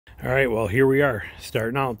All right, well, here we are,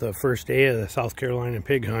 starting out the first day of the South Carolina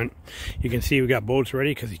pig hunt. You can see we got boats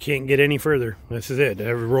ready because you can't get any further. This is it.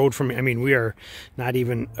 Every road from, I mean, we are not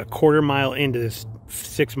even a quarter mile into this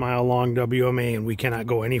 6 mile long WMA, and we cannot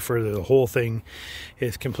go any further. The whole thing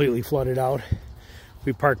is completely flooded out.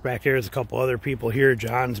 We parked back there. There's a couple other people here.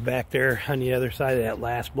 John's back there on the other side of that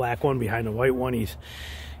last black one behind the white one. He's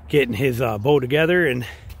getting his bow together, and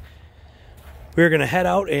we're going to head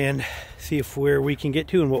out and see if where we can get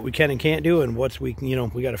to and what we can and can't do, and what's we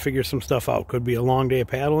got to figure some stuff out. Could be a long day of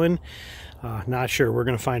paddling. Not sure. We're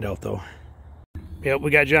going to find out though. Yep,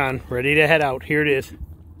 we got John ready to head out. Here it is,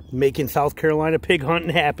 making South Carolina pig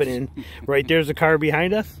hunting happening. Right there's the car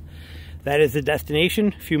behind us. That is the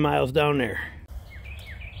destination, a few miles down there.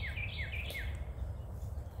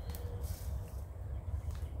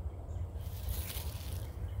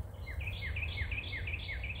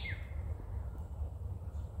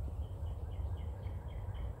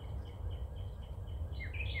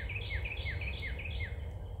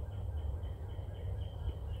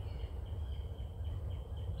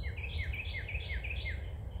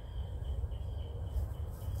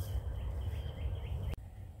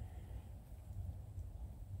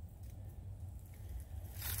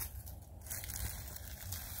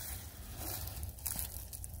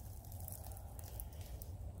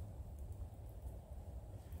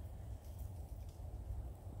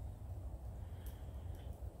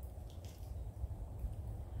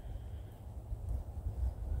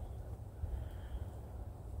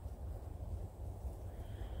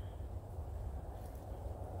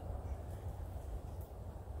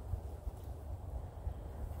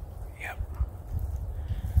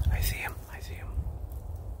 I see him. I see him.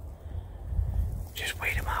 Just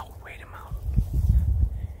wait him out. Wait him out.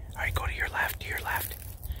 All right, go to your left. To your left.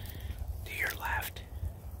 To your left.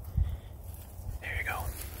 There you go.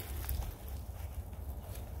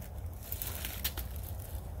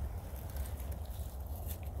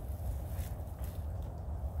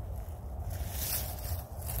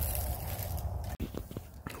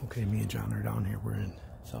 Okay, me and John are down here. We're in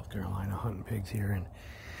South Carolina hunting pigs here, and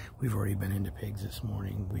we've already been into pigs this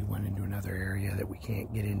morning. We went into another area that we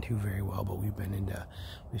can't get into very well, but we've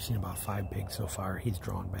seen about 5 pigs so far. He's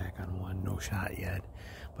drawn back on one, no shot yet.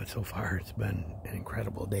 But so far it's been an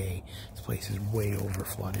incredible day. This place is way over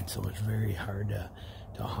flooded, so it's very hard to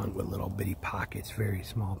hunt with little bitty pockets, very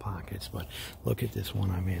small pockets. But look at this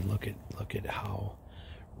one I'm in. Look at how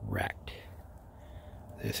wrecked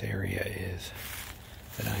this area is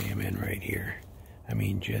that I am in right here. I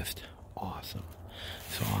mean, just awesome.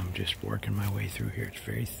 So I'm just working my way through here. It's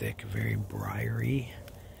very thick, very briary,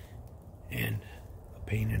 and a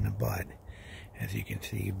pain in the butt, as you can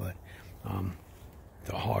see. But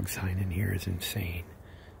the hog sign in here is insane.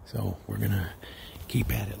 So we're gonna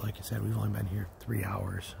keep at it. Like I said, we've only been here 3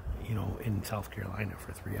 hours, in South Carolina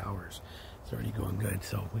for 3 hours. It's already going good.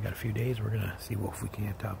 So we got a few days. We're gonna see if we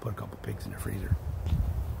can't put a couple pigs in the freezer.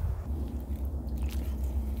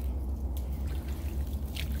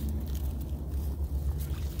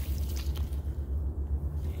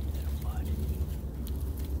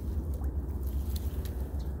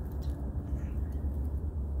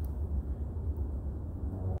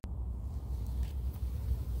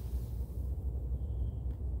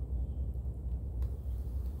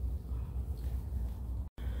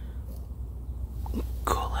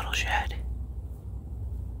 Shed.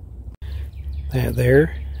 That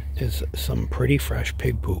there is some pretty fresh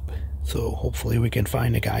pig poop, so hopefully we can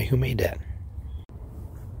find the guy who made that.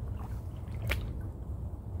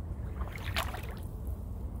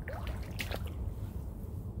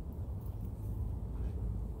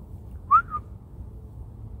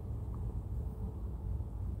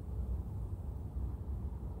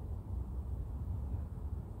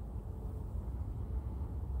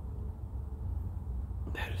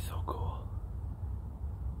 That is so cool.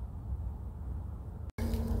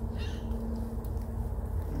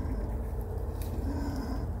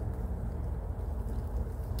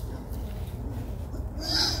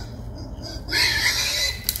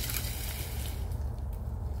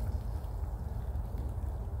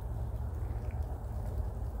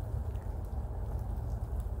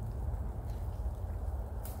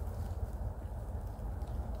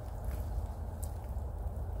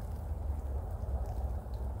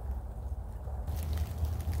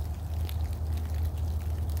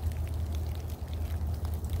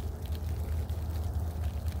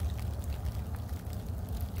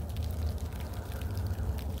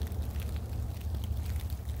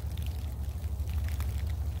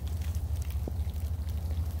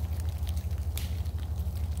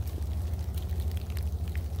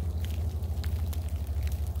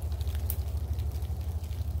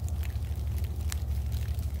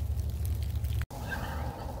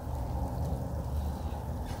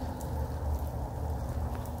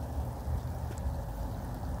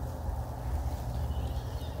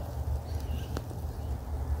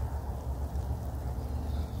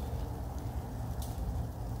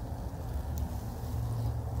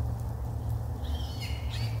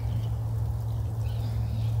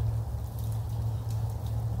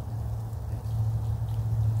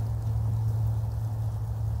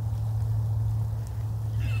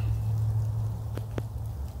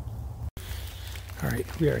 All right,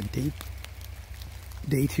 we are at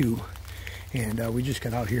day 2, and we just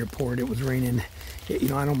got out here. It poured. It was raining. You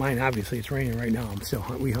know, I don't mind. Obviously, it's raining right now.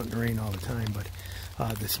 We hunt in the rain all the time. But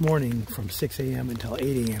this morning, from 6 a.m. until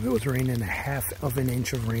 8 a.m., it was raining 1/2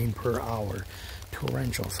 inch of rain per hour,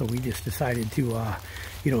 torrential. So we just decided to,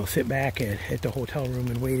 you know, sit back at the hotel room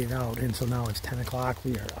and wait it out. And so now it's 10 o'clock.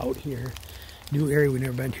 We are out here. New area we've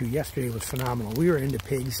never been to. Yesterday was phenomenal. We were into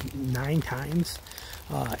pigs 9 times.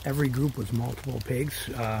 Every group was multiple pigs.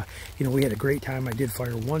 You know, we had a great time. I did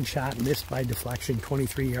fire 1 shot, missed by deflection,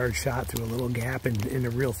 23-yard shot through a little gap in the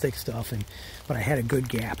real thick stuff. But I had a good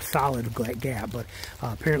gap, solid gap. But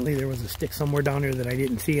apparently there was a stick somewhere down there that I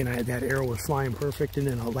didn't see, and that arrow was flying perfect. And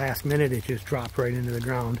then the last minute, it just dropped right into the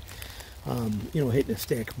ground. You know, hitting a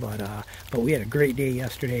stick. But we had a great day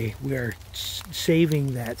yesterday. We are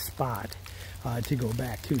saving that spot to go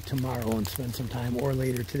back to tomorrow and spend some time, or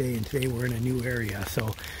later today. And today we're in a new area,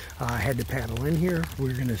 so I had to paddle in here.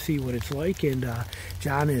 We're gonna see what it's like. And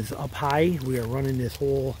John is up high. We are running this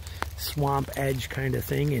whole swamp edge kind of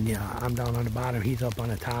thing, and yeah, I'm down on the bottom, he's up on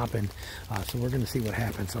the top, and so we're gonna see what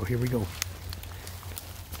happens. So here we go.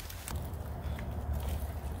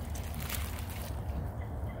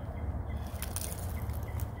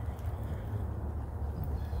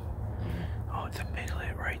 Oh, it's a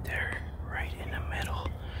piglet right there. Right in the middle,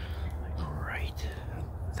 like right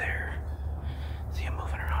there. See him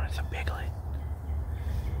moving around. It's a piglet.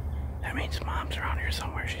 That means mom's around here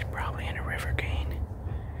somewhere. She's probably in a river cane.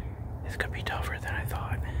 This could be tougher than I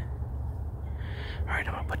thought. Alright,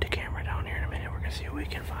 I'm gonna put the camera down here in a minute. We're gonna see what we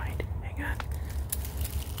can find. Hang on.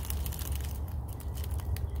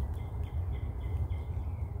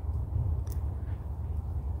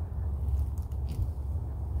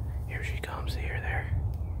 Here she comes. See her there?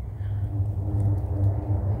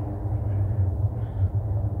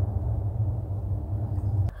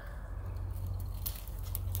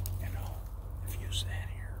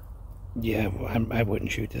 Yeah, well, I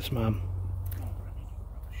wouldn't shoot this, Mom.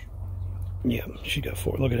 Yeah, she got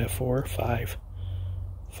 4. Look at that, 4, 5.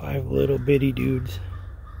 5 little bitty dudes.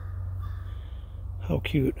 How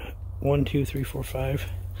cute. 1, 2, 3, 4, 5,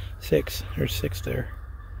 6. There's 6 there.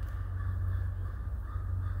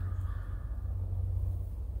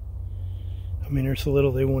 I mean, they're so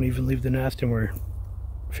little they won't even leave the nest, and we're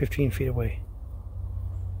 15 feet away.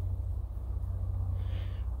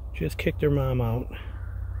 Just kicked their mom out.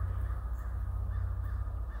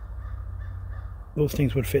 Those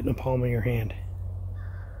things would fit in the palm of your hand.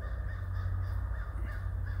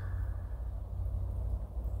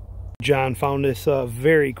 John found this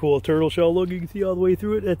very cool turtle shell. Look, you can see all the way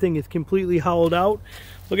through it. That thing is completely hollowed out.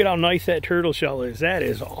 Look at how nice that turtle shell is. That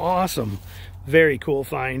is awesome. Very cool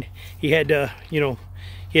find. He had to, you know,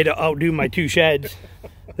 he had to outdo my 2 sheds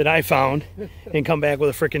that I found and come back with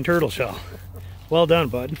a freaking turtle shell. Well done,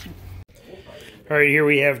 bud. All right, here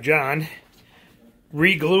we have John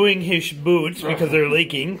re-gluing his boots because they're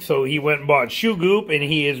leaking. So he went and bought shoe goop, and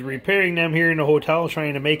he is repairing them here in the hotel,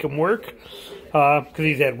 trying to make them work because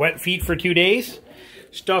he's had wet feet for 2 days.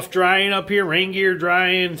 Stuff drying up here, rain gear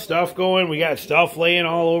drying, stuff going. We got stuff laying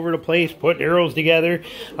all over the place, putting arrows together.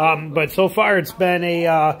 But so far it's been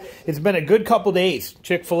a good couple days.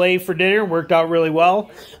 Chick-fil-A for dinner worked out really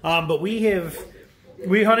well. But we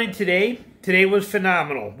hunted today. Today was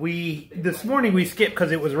phenomenal. This morning we skipped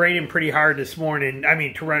because it was raining pretty hard this morning. I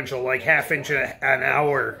mean, torrential, like 1/2 inch an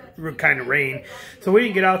hour kind of rain. So we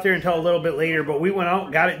didn't get out there until a little bit later, but we went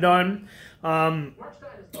out, got it done.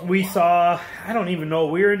 We saw, I don't even know,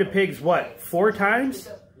 we were into pigs, what, 4 times?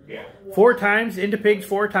 4 times, into pigs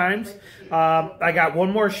 4 times. I got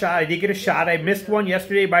 1 more shot. I did get a shot. I missed one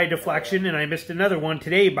yesterday by deflection, and I missed another one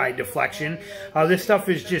today by deflection. This stuff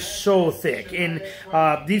is just so thick. And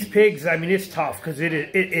these pigs, I mean, it's tough because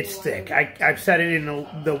it's thick. I've said it in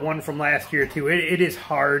the one from last year, too. It is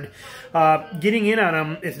hard. Getting in on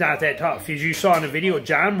them is not that tough. As you saw in the video,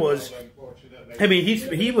 John was... I mean,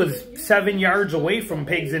 he was 7 yards away from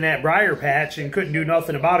pigs in that briar patch and couldn't do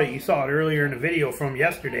nothing about it. You saw it earlier in the video from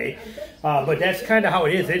yesterday. But that's kind of how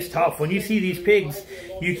it is. It's tough. When you see these pigs,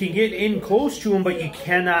 you can get in close to them, but you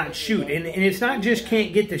cannot shoot. And it's not just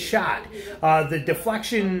can't get the shot. The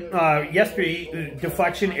deflection, yesterday,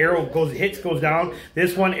 deflection arrow goes down.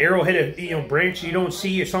 This one arrow hit a branch you don't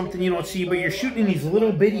see or something you don't see, but you're shooting in these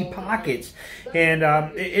little bitty pockets. And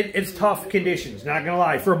it's tough conditions, not going to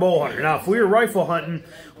lie, for a bow hunter. Now, if we were rifle hunting,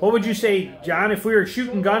 what would you say, John, if we were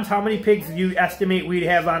shooting guns, how many pigs do you estimate we'd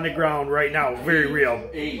have on the ground right now? Very real.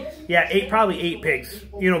 8. Yeah, probably 8 pigs,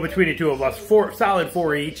 you know, between the two of us. Solid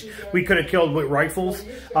 4 each we could have killed with rifles.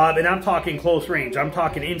 And I'm talking close range. I'm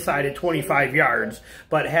talking inside at 25 yards.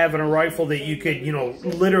 But having a rifle that you could, you know,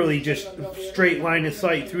 literally just straight line of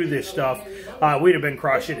sight through this stuff, we'd have been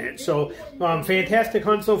crushing it. So, fantastic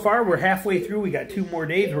hunt so far. We're halfway through. We got 2 more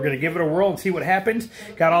days. We're going to give it a whirl and see what happens.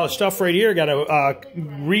 Got all the stuff right here. Got to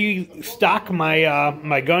restock my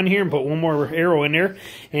my gun here and put 1 more arrow in there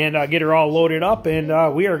and get her all loaded up.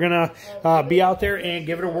 And we are going to be out there and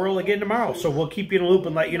give it a whirl again tomorrow. So we'll keep you in the loop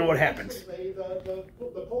and let you know what happens.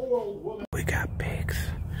 We got pigs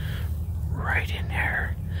right in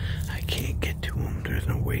there. I can't get to them. There's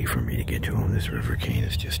no way for me to get to them. This river cane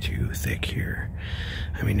is just too thick here.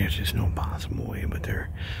 I mean, there's just no possible way, but they're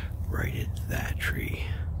right at that tree.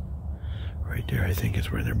 Right there, I think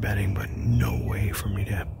is where they're bedding, but no way for me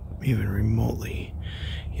to even remotely,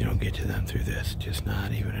 you know, get to them through this. Just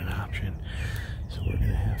not even an option. So we're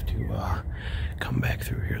gonna have to come back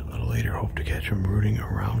through here a little later. Hope to catch them rooting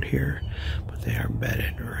around here, but they are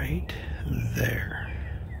bedded right there.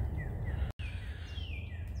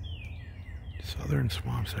 Southern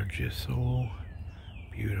swamps are just so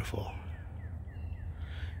beautiful.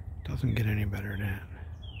 Doesn't get any better than that.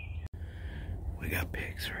 We got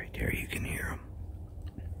pigs right there, you can hear them.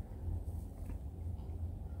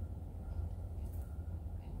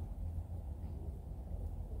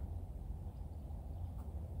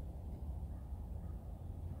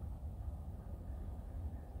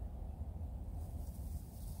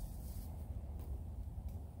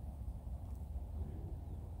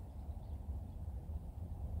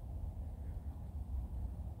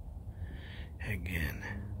 Again,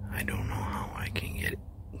 I don't know how I can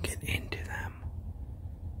get into them.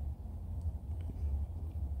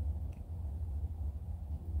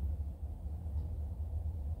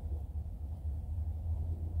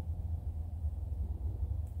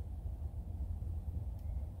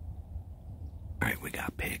 Alright, we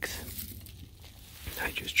got pigs.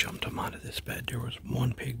 I just jumped them out of this bed. There was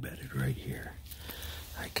 1 pig bedded right here.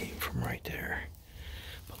 I came from right there.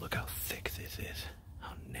 But look how thick this is.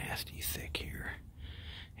 How nasty thick here.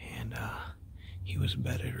 And he was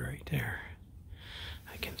bedded right there.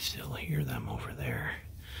 I can still hear them over there.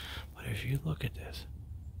 But if you look at this,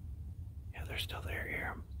 yeah, they're still there.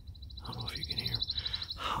 Hear them. I don't know if you can hear them.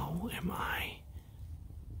 How am I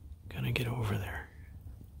gonna get over there?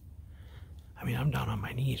 I mean, I'm down on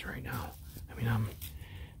my knees right now. I mean, I'm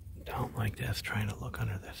down like this trying to look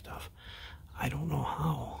under this stuff. I don't know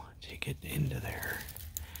how to get into there.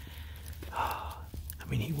 I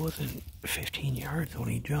mean, he wasn't 15 yards when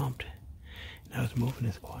he jumped, and I was moving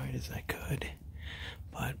as quiet as I could,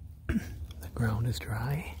 but the ground is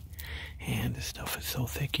dry, and this stuff is so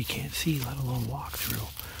thick you can't see, let alone walk through.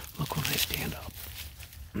 Look when I stand up.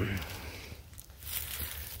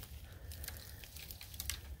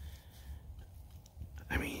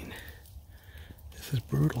 I mean, this is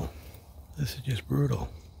brutal. This is just brutal.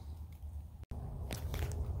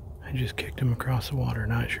 I just kicked them across the water.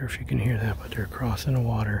 Not sure if you can hear that, but they're crossing the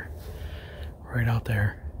water right out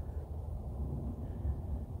there.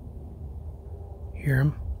 Hear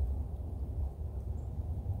them?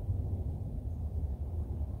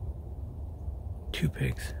 Two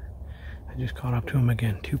pigs. I just caught up to them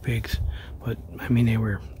again. 2 pigs. But, I mean, they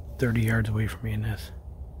were 30 yards away from me in this.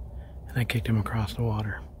 And I kicked them across the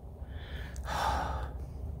water.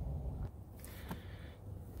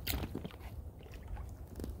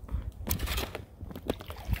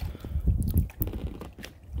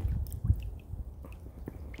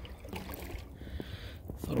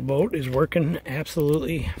 Little boat is working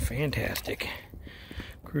absolutely fantastic.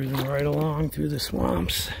 Cruising right along through the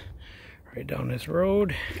swamps, right down this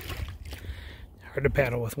road. Hard to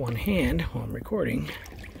paddle with one hand while I'm recording,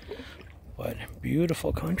 but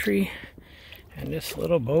beautiful country, and this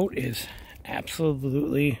little boat is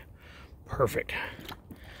absolutely perfect.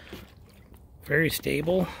 Very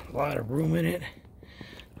stable, a lot of room in it.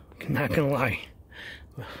 Not gonna lie,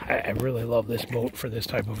 I really love this boat for this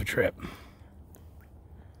type of a trip.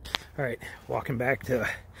 All right, walking back to,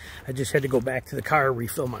 I just had to go back to the car,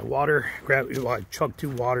 refill my water, I chugged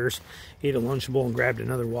 2 waters, ate a Lunchable and grabbed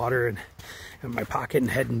another water in my pocket and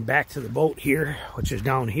heading back to the boat here, which is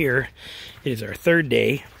down here. It is our 3rd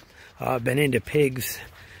day. I've been into pigs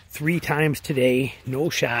 3 times today, no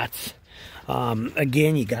shots.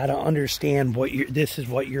 Again, you got to understand what this is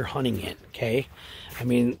what you're hunting in, okay? I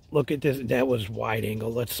mean, look at this. That was wide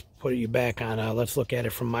angle. Let's put you back on. Let's look at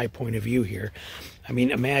it from my point of view here. I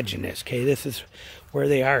mean, imagine this, okay? This is where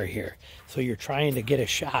they are here. So you're trying to get a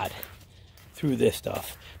shot through this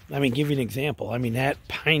stuff. I mean, give you an example. I mean, that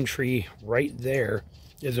pine tree right there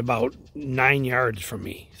is about 9 yards from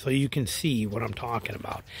me. So you can see what I'm talking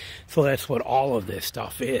about. So that's what all of this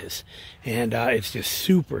stuff is. And it's just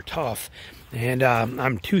super tough. And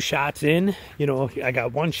I'm 2 shots in. You know, I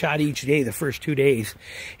got 1 shot each day the first 2 days.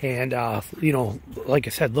 And, you know, like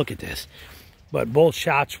I said, look at this. But both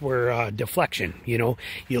shots were deflection. You know,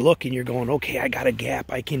 you look and you're going, okay, I got a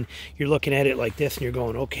gap. You're looking at it like this and you're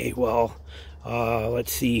going, okay, well,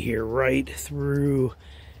 let's see here, right through.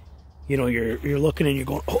 You know, you're looking and you're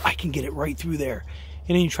going, oh, I can get it right through there.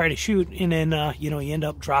 And then you try to shoot, and then, you know, you end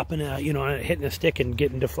up dropping, you know, hitting a stick and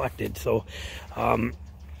getting deflected. So,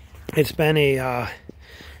 it's been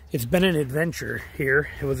an adventure here.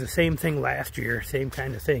 It was the same thing last year, same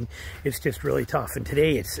kind of thing. It's just really tough. And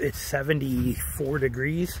today it's 74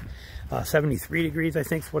 degrees, 73 degrees, I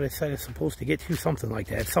think is what I said it's supposed to get to, something like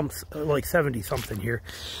that. Like 70 something here.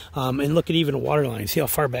 And look at even a water line. See how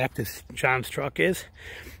far back this John's truck is?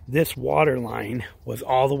 This water line was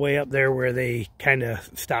all the way up there where they kind of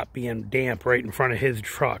stopped being damp right in front of his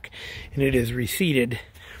truck. And it is receded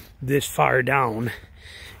this far down.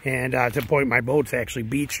 And to the point my boat's actually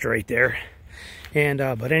beached right there. And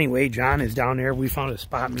but anyway, John is down there. We found a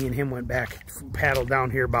spot. Me and him went back, paddled down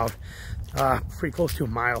here about pretty close to a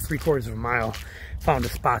mile, 3/4 of a mile. Found a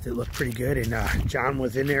spot that looked pretty good, and John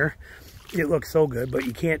was in there. It looked so good, but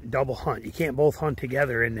you can't double hunt. You can't both hunt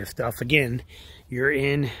together in this stuff. Again, you're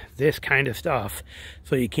in this kind of stuff,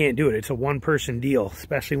 so you can't do it. It's a one-person deal,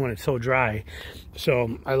 especially when it's so dry.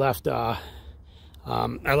 So I left John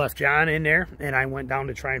in there, and I went down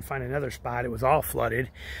to try and find another spot. It was all flooded,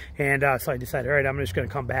 and so I decided, all right, I'm just going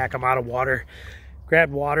to come back. I'm out of water.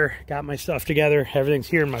 Grabbed water, got my stuff together. Everything's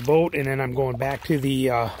here in my boat, and then I'm going back to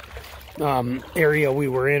the area we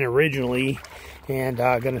were in originally, and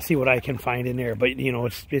going to see what I can find in there. But, you know,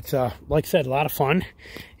 it's like I said, a lot of fun.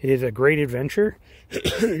 It is a great adventure.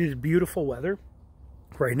 It is beautiful weather.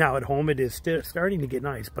 Right now at home, it is still starting to get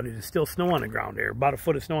nice, but it is still snow on the ground there. About a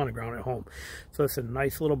foot of snow on the ground at home. So it's a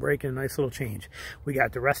nice little break and a nice little change. We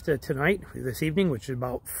got the rest of tonight, this evening, which is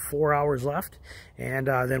about 4 hours left. And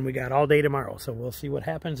then we got all day tomorrow. So we'll see what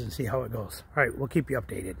happens and see how it goes. All right, we'll keep you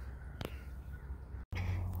updated.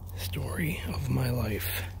 Story of my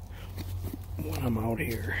life when I'm out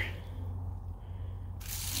here.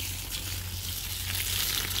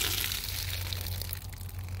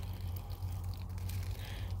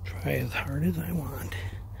 Try as hard as I want.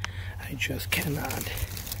 I just cannot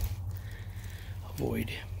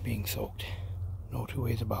avoid being soaked. No two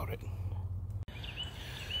ways about it.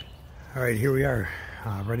 All right, here we are,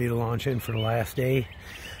 ready to launch in for the last day.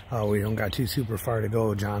 We don't got too super far to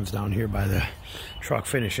go. John's down here by the truck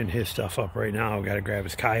finishing his stuff up right now. Got to grab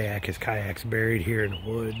his kayak. His kayak's buried here in the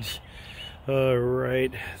woods,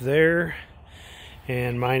 right there.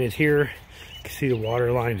 And mine is here. You can see the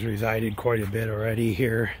water lines resided quite a bit already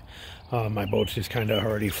here. My boat's just kind of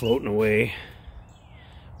already floating away.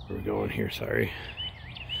 Where are we going here? Sorry.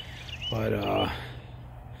 But,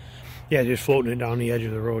 yeah, just floating it down the edge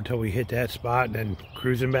of the road till we hit that spot and then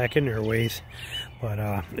cruising back in there a ways. But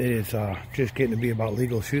it is just getting to be about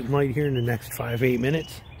legal shooting light here in the next 5-8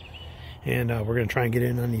 minutes. And we're going to try and get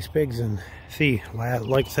in on these pigs and see.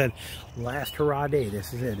 Like I said, last hurrah day.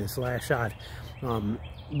 This is it. This last shot.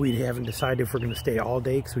 We haven't decided if we're going to stay all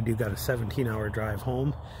day because we do got a 17-hour drive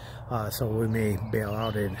home. So we may bail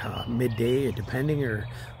out at midday, depending, or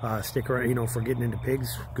stick around. You know, if we're getting into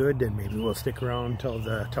pigs good, then maybe we'll stick around till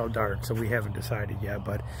dark. So we haven't decided yet.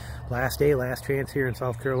 But last day, last chance here in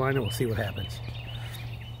South Carolina. We'll see what happens.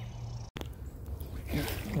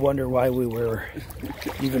 Wonder why we were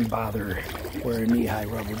even bother wearing knee-high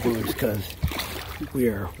rubber boots, because we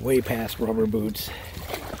are way past rubber boots.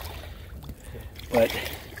 But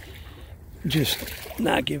just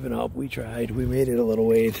not giving up. We tried. We made it a little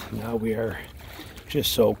ways. Now we are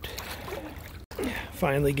just soaked.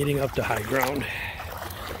 Finally getting up to high ground.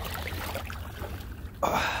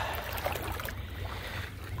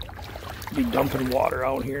 Be dumping water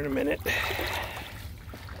out here in a minute.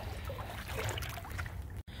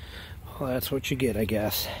 Well, that's what you get, I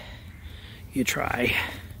guess. You try.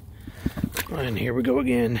 And here we go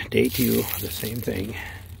again. Day 2, the same thing.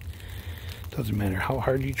 Doesn't matter how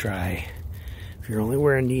hard you try. If you're only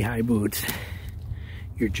wearing knee-high boots,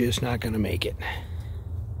 you're just not going to make it.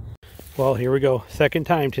 Well, here we go. Second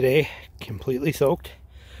time today. Completely soaked.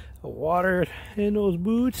 The water in those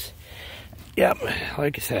boots. Yep,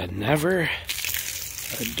 like I said, never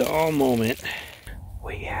a dull moment.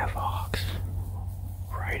 We have hogs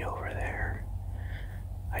right over there.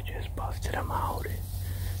 I just busted them out.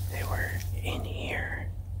 They were in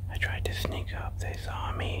here. I tried to sneak up. They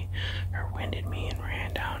saw me. or winded me and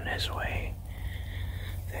ran down this way.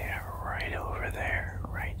 They are right over there,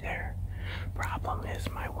 right there. Problem is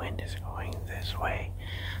my wind is going this way.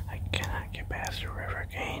 I cannot get past the river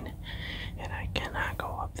cane, and I cannot go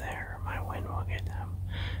up there. My wind will get them.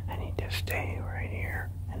 I need to stay right here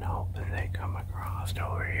and hope that they come across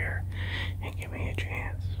over here and give me a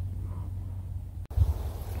chance.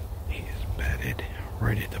 He is bedded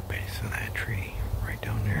right at the base of that tree, right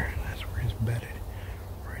down there. That's where he's bedded,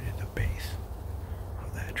 right at the base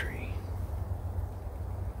of that tree.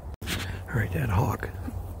 Alright, that hog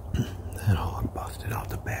busted out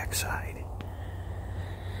the backside.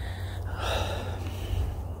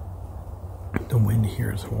 The wind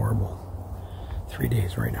here is horrible. 3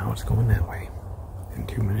 days right now it's going that way. In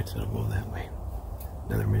 2 minutes it'll go that way.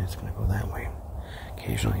 Another minute it's going to go that way.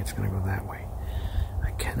 Occasionally it's going to go that way.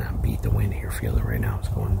 I cannot beat the wind here. Feel it right now. It's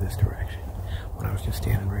going this direction. When I was just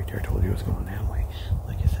standing right there, I told you it was going that way.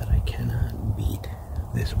 Like I said, I cannot beat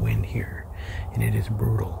this wind here. And it is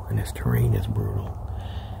brutal. And this terrain is brutal.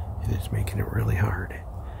 And it's making it really hard.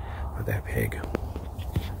 But that pig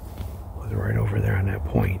was right over there on that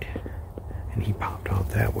point. And he popped out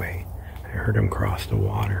that way. I heard him cross the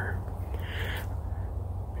water.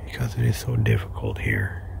 Because it is so difficult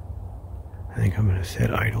here. I think I'm going to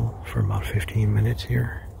sit idle for about 15 minutes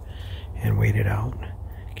here and wait it out.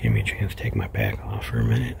 Give me a chance to take my pack off for a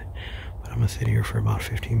minute. But I'm going to sit here for about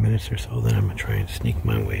 15 minutes or so. Then I'm going to try and sneak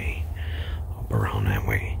my way up around that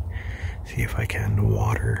way. See if I can. The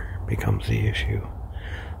water becomes the issue.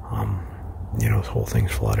 You know, this whole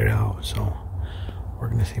thing's flooded out. So we're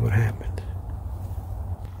going to see what happens.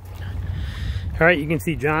 Alright, you can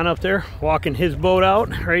see John up there walking his boat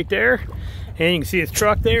out right there. And you can see his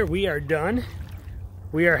truck there. We are done.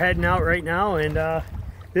 We are heading out right now, and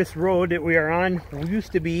this road that we are on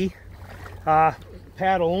used to be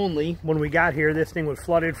paddle only. When we got here, this thing was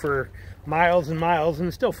flooded for miles and miles, and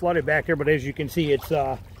it's still flooded back there, but as you can see, it's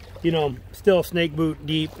you know, still snake boot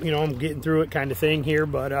deep. You know, I'm getting through it kind of thing here,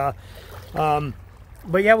 but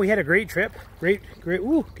yeah, we had a great trip. Great,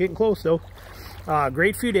 ooh, getting close though.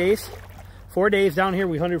 Great few days. 4 days down here.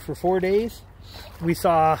 We hunted for 4 days. We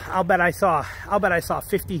saw, I'll bet I saw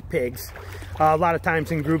 50 pigs. A lot of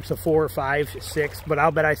times in groups of 4 or 5, 6, but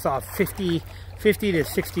I'll bet I saw 50 to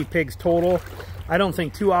 60 pigs total. I don't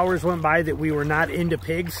think 2 hours went by that we were not into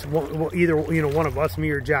pigs. Either, you know, one of us, me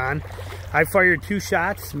or John. I fired 2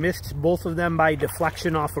 shots, missed both of them by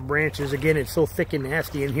deflection off of branches. Again, it's so thick and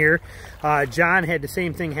nasty in here. John had the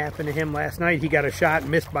same thing happen to him last night. He got a shot,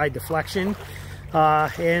 missed by deflection.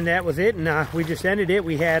 And that was it, and we just ended it.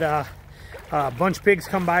 We had a bunch of pigs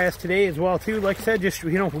come by us today as well too. Like I said, just,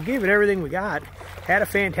 you know, we gave it everything we got. Had a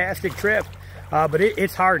fantastic trip, but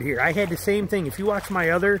it's hard here. I had the same thing. If you watch my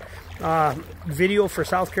other video for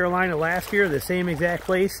South Carolina last year, the same exact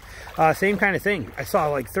place, same kind of thing. I saw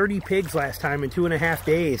like 30 pigs last time in 2.5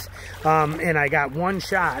 days, and I got 1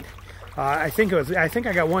 shot. I think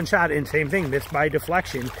I got 1 shot, and same thing, missed by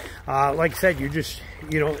deflection. Like I said, you're just,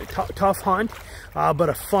 you know, tough hunt, but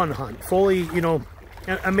a fun hunt. Fully, you know,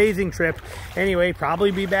 amazing trip. Anyway, probably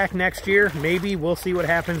be back next year. Maybe we'll see what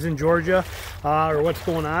happens in Georgia or what's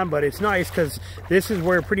going on. But it's nice because this is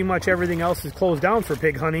where pretty much everything else is closed down for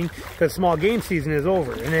pig hunting, because small game season is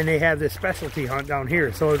over, and then they have this specialty hunt down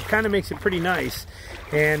here. So it kind of makes it pretty nice.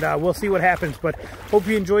 And we'll see what happens. But hope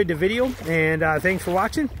you enjoyed the video, and thanks for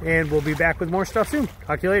watching. And we'll be back with more stuff soon.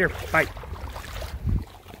 Talk to you later. Bye.